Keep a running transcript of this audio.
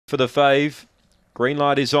for the fave. Green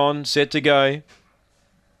light is on, set to go.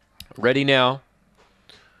 Ready now.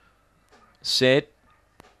 Set.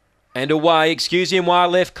 And away, Excuse-moi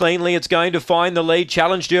left cleanly. It's going to find the lead.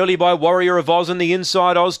 Challenged early by Warrior of Oz on the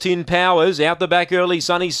inside. Austin Powers out the back early.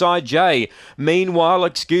 Sunnyside J. Meanwhile,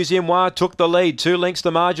 Excuse-moi took the lead. 2 lengths the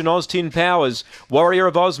margin. Austin Powers. Warrior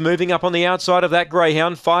of Oz moving up on the outside of that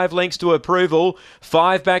greyhound. 5 lengths to Approval.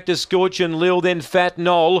 5 back to Scorch and Lil. Then Fat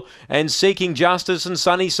Knoll and Seeking Justice and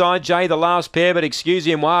Sunnyside J. The last pair, but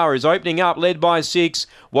Excuse-moi is opening up, led by 6.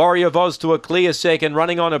 Warrior of Oz to a clear second,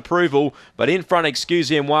 running on Approval, but in front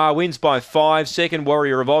Excuse-moi wins by 5. Second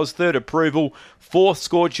Warrior of Oz, third Approval, fourth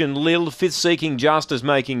Scorch and Lil, fifth Seeking Justice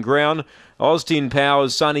making ground. Austin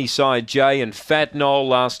Powers, Sunnyside J and Fat Knoll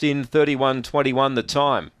last in, 31.21 the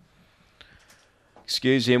time.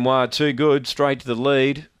 Excuse-moi too good, straight to the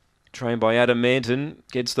lead. Trained by Adam Manton,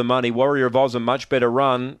 gets the money. Warrior of Oz a much better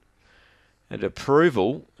run. And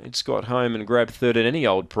Approval, it's got home and grabbed third at any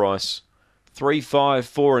old price. 3, 5,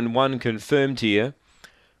 4 and 1 confirmed here.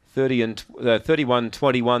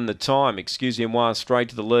 31.21 the time. Excuse-moi straight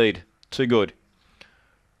to the lead. Too good.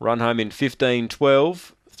 Run home in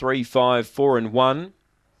 15.12. 3, 5, 4 and 1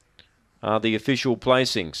 are the official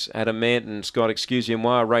placings. Adam Manton's got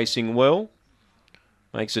Excuse-moi racing well.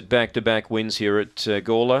 Makes it back-to-back wins here at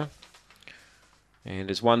Gawler.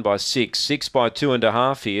 And is won by 6. 6 by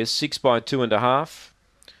 2.5 here. 6 by 2.5.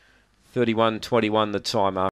 31.21 the time.